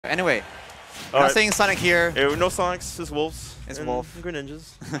Anyway, we're not saying Sonic here. Yeah, no Sonics, it's Wolves. It's Wolf.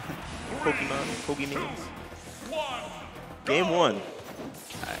 Greninjas. Pokemon. Game one.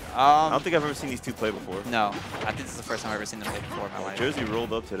 I don't think I've ever seen these two play before. No, I think this is the first time I've ever seen them play before in my life. Jersey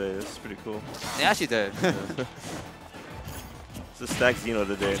rolled up today. This is pretty cool. They actually did. It's a stacked Xeno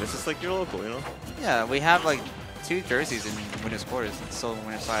today, and it's just like you're local, you know? Yeah, we have like 2 jerseys in W.Quarters. It's still on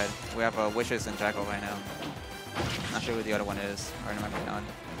winner's side. We have Wishes and Jakal right now. Not sure who the other one is, or it might be none.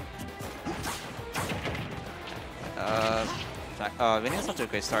 Venia's off to a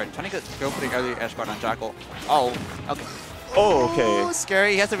great start. Trying to go for the early edge guard on Jakal. Oh, okay. Oh, okay. Ooh,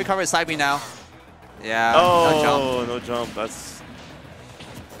 scary. He has to recover his side B now. Yeah. Oh, no jump. That's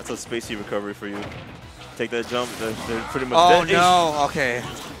a spacey recovery for you. Take that jump. They're pretty much dead. Oh no. Okay.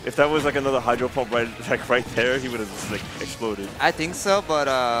 If that was like another hydro pump right there, he would have just like exploded. I think so, but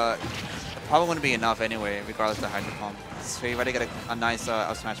probably wouldn't be enough anyway, regardless of the hydro pump. So you already get a nice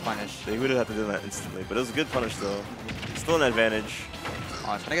up smash punish. They would have had to do that instantly, but it was a good punish though. Still an advantage.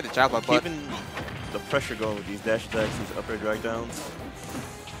 Oh, trying to get a jab up, but keeping the pressure going with these dash attacks, these up air drag downs.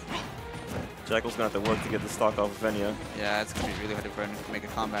 Jakal's gonna have to work to get the stock off of Venia. Yeah, it's gonna be really hard for him to make a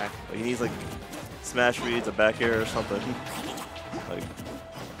comeback. But he needs like smash reads, a back air or something.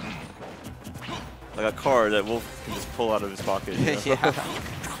 like a card that Wolf can just pull out of his pocket. You know? Yeah.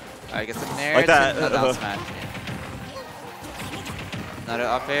 Alright, gets in there. Like that. Another down smash. Another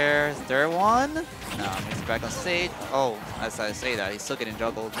up air. Third one. No, he's back on stage. Oh, as I say that, he's still getting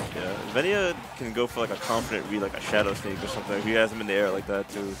juggled. Yeah, Venia can go for like a confident read, like a shadow sneak or something. If he has him in the air like that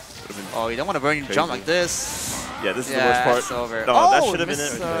too. Oh, you don't want to burn your jump like this. Yeah, this is the worst part. It's over. No, that should have been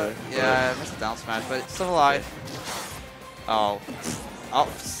it right there. Yeah, missed a down smash, but it's still alive. Okay. Oh,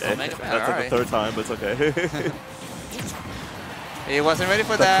 yeah, that's like the 3rd time, but it's okay. He wasn't ready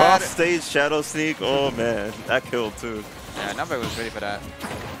for the that. Cross stage shadow sneak. Oh man, that killed too. Yeah, nobody was ready for that.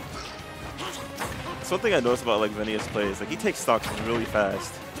 That's one thing I noticed about like Venia's plays. Like he takes stocks really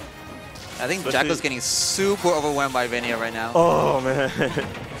fast. I think Jakal's getting super overwhelmed by Venia right now. Oh man,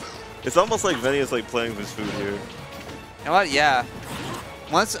 it's almost like Venia's like playing with his food here. You know what? Yeah.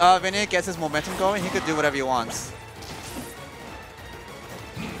 Once Venia gets his momentum going, he could do whatever he wants.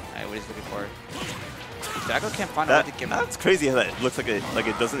 Alright, what he's looking for. Jakal can't find a way to give him. That's crazy how that looks like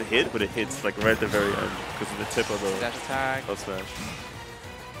it doesn't hit, but it hits like right at the very end because of the tip of the dash attack. Up smash.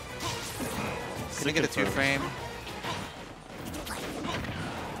 Couldn't get a 2-frame.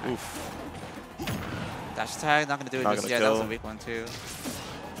 Oof. Dash attack, not gonna do it just yet. That was a weak one too.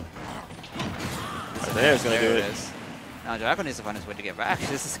 Right there's gonna do it. Now Jakal needs to find his way to get back.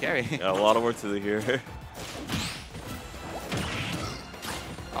 This is scary. Yeah, a lot of work to do here.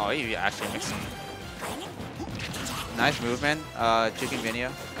 Oh, he actually makes some nice movement. Juking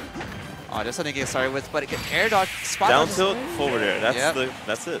Venia. Oh, just something to get started with, but it can air dodge. Spot down tilt, forward air.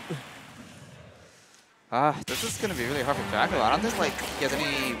 That's it. This is gonna be really hard for Jakal. I don't think like he has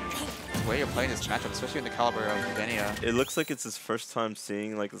any way of playing this matchup, especially in the caliber of Venia. It looks like it's his first time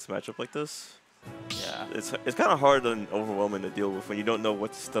seeing like this matchup like this. Yeah. It's kind of hard and overwhelming to deal with when you don't know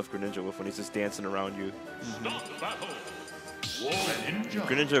what to stuff Greninja with when he's just dancing around you.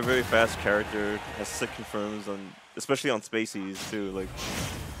 Greninja, a very fast character, has sick confirms on, especially on spacies too. Like,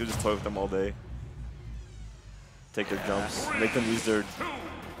 you just toy with them all day. Take their jumps, make them use their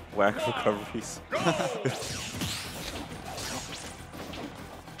whack recoveries.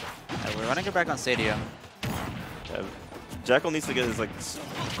 We're running it back on Stadium. Yeah, Jakal needs to get his like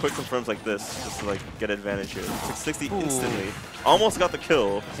quick confirms like this just to like get advantage here. 660 instantly, almost got the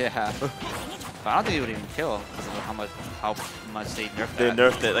kill. Yeah. But I don't think he would even kill because of how much they nerfed They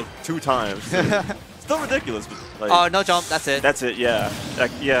nerfed it like 2 times. Still ridiculous, but like. Oh, no jump. That's it. That's it. Yeah.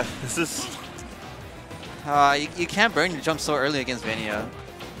 Like, yeah. This is. You can't burn your jump so early against Venia.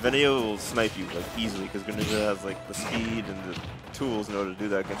 Venia will snipe you like easily because Greninja has like the speed and the tools in order to do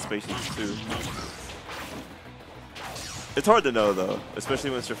that against spacies too. It's hard to know though,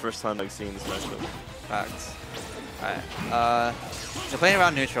 especially when it's your first time like seeing this matchup. Facts. Alright. They're playing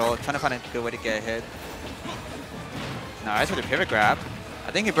around neutral, trying to find a good way to get a hit. Nice with a pivot grab.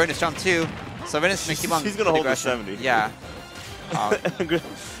 I think he burned his jump too. So Venia's gonna keep on. He's gonna hold the 70. Yeah.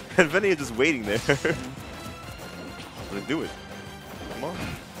 And Venia just waiting there. Let's do it. Come on.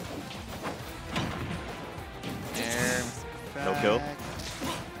 No kill.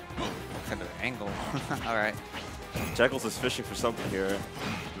 Kind of angle. Alright. Jakal's is fishing for something here.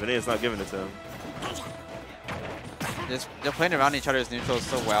 Venia's not giving it to him. They're playing around each other's neutrals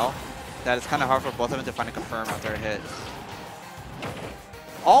so well that it's kind of hard for both of them to find a confirm after a hit.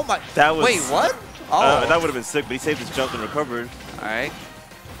 Oh my! Wait, what? Oh, that would have been sick, but he saved his jump and recovered. All right.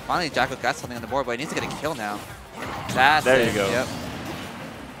 Finally, Jakal got something on the board, but he needs to get a kill now. That's there it. You go. Yep.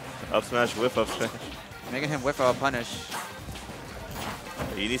 Up smash, whiff, up smash. Making him whiff a punish.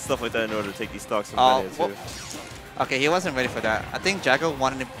 You need stuff like that in order to take these stocks from Venia too. Okay, he wasn't ready for that. I think Jakal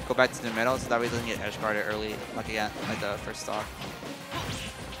wanted to go back to the middle so that way he doesn't get edge guarded early, like again, like the first stock.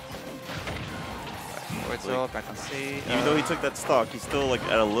 Like, back on C. Even though he took that stock, he's still like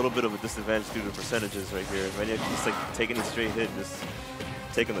at a little bit of a disadvantage due to percentages right here. Venia just like taking a straight hit, just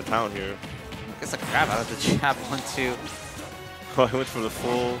taking the town here. Gets a grab out of the jab 1-2. Oh, he went for the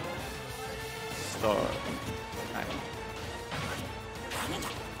full star. Right.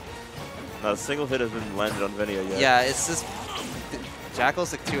 Not a single hit has been landed on Venia yet. Yeah, it's just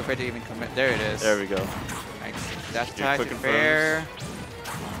Jakal's like too afraid to even commit. There it is. There we go. Nice. Dash attack, fair.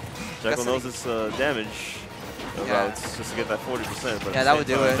 Jakal knows its damage routes just to get that 40%. But yeah, that would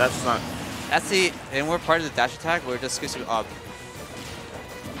do it. That's not. That's the, and we're part of the dash attack. We're just scoots you up.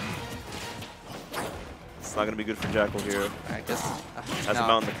 It's not gonna be good for Jakal here. I guess. That's a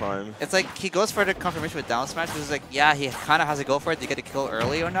mountain to climb. It's like he goes for the confirmation with down smash. It's like, yeah, he kind of has to go for it to get a kill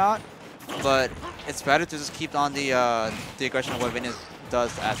early or not. But it's better to just keep on the aggression of what Venia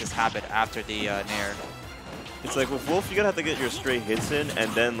does as his habit after the nair. It's like with Wolf, you're gonna have to get your straight hits in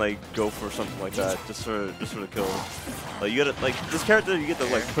and then like go for something like that, just for the kill. Like you gotta this character, you get to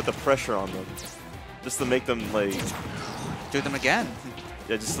like put the pressure on them, just to make them like do them again.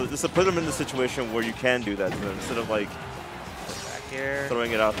 Yeah, just to put them in the situation where you can do that to them instead of like back here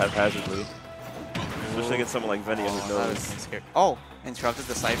throwing it out haphazardly. Especially against someone like Venia who knows. Oh, interrupted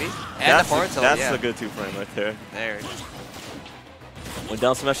the side B and the forward tilt. That's a good 2-frame right there. There. When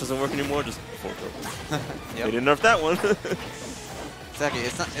down smash doesn't work anymore, just forward tilt. Yep. They didn't nerf that one. Exactly.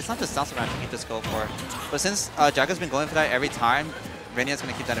 It's not just down smash you just go for. But since Jakal's been going for that every time, Venia's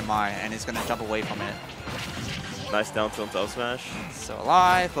gonna keep that in mind and he's gonna jump away from it. Nice down tilt up smash. Still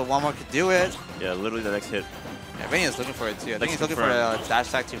alive, but one more could do it. Yeah, literally the next hit. Yeah, Venia's looking for it too. I think he's looking for a dash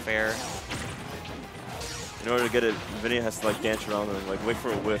attack to fair. In order to get it, Venia has to like dance around and like wait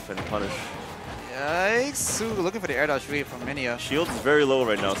for a whiff and punish. Yikes! Ooh, looking for the air dodge read from Venia. Shield is very low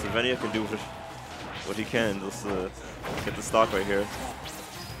right now, so Venia can do what he can. Let's get the stock right here.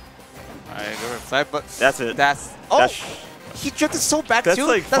 Alright, go for flat, but that's it. He drifted so back that's too.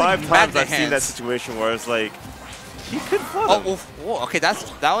 Like that's 5 times I've seen that situation where it's like he could flood him. Okay,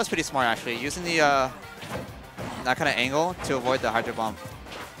 that was pretty smart actually. Using the that kind of angle to avoid the Hydro Bomb.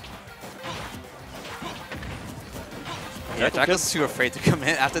 Yeah, Jakal's too afraid to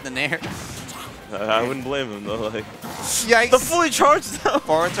commit after the nair. I wouldn't blame him though. Like, yikes! The fully charged though.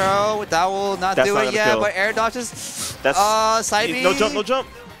 Forward throw, that will not do it yet. But air dodges. That's side B. No jump, no jump.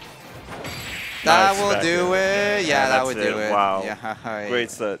 That will do it. Yeah, that would do it. Wow. Yeah.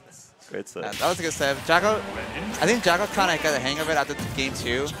 Great set. Great set. Yeah, that was a good set. Jakal, I think Jakal kind of got the hang of it after game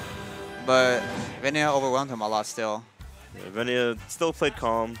 2, but Venia overwhelmed him a lot still. Yeah, Venia still played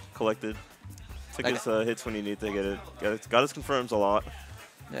calm, collected. Took his hits when he needed to get it. Got his confirms a lot.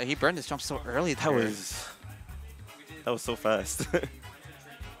 Yeah, he burned his jump so early. That was so fast.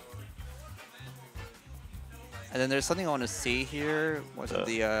 And then there's something I want to see here. Was it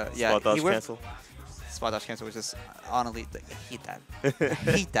the spot dodge cancel? Spot dodge cancel, which is honestly, like, I hate that.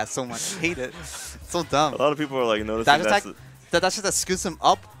 I hate that so much. I hate it. It's so dumb. A lot of people are like noticing that's just that scoots him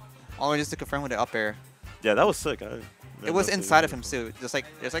up, only just to confirm with the up air. Yeah, that was sick. It was inside of him too. Just like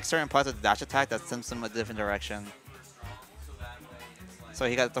there's like certain parts of the dash attack that sends him a different direction. So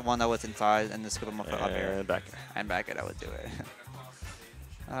he got the one that was inside and just scoop him up for up air. And back air, that would do it.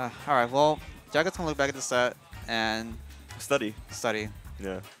 Alright, well, Jakal's gonna look back at the set and study.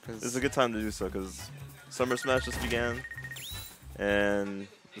 Yeah. It's a good time to do so because Summer Smash just began, and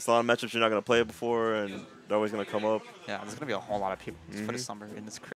there's a lot of matchups you're not gonna play before, and they're always gonna come up. Yeah, there's gonna be a whole lot of people for the summer in this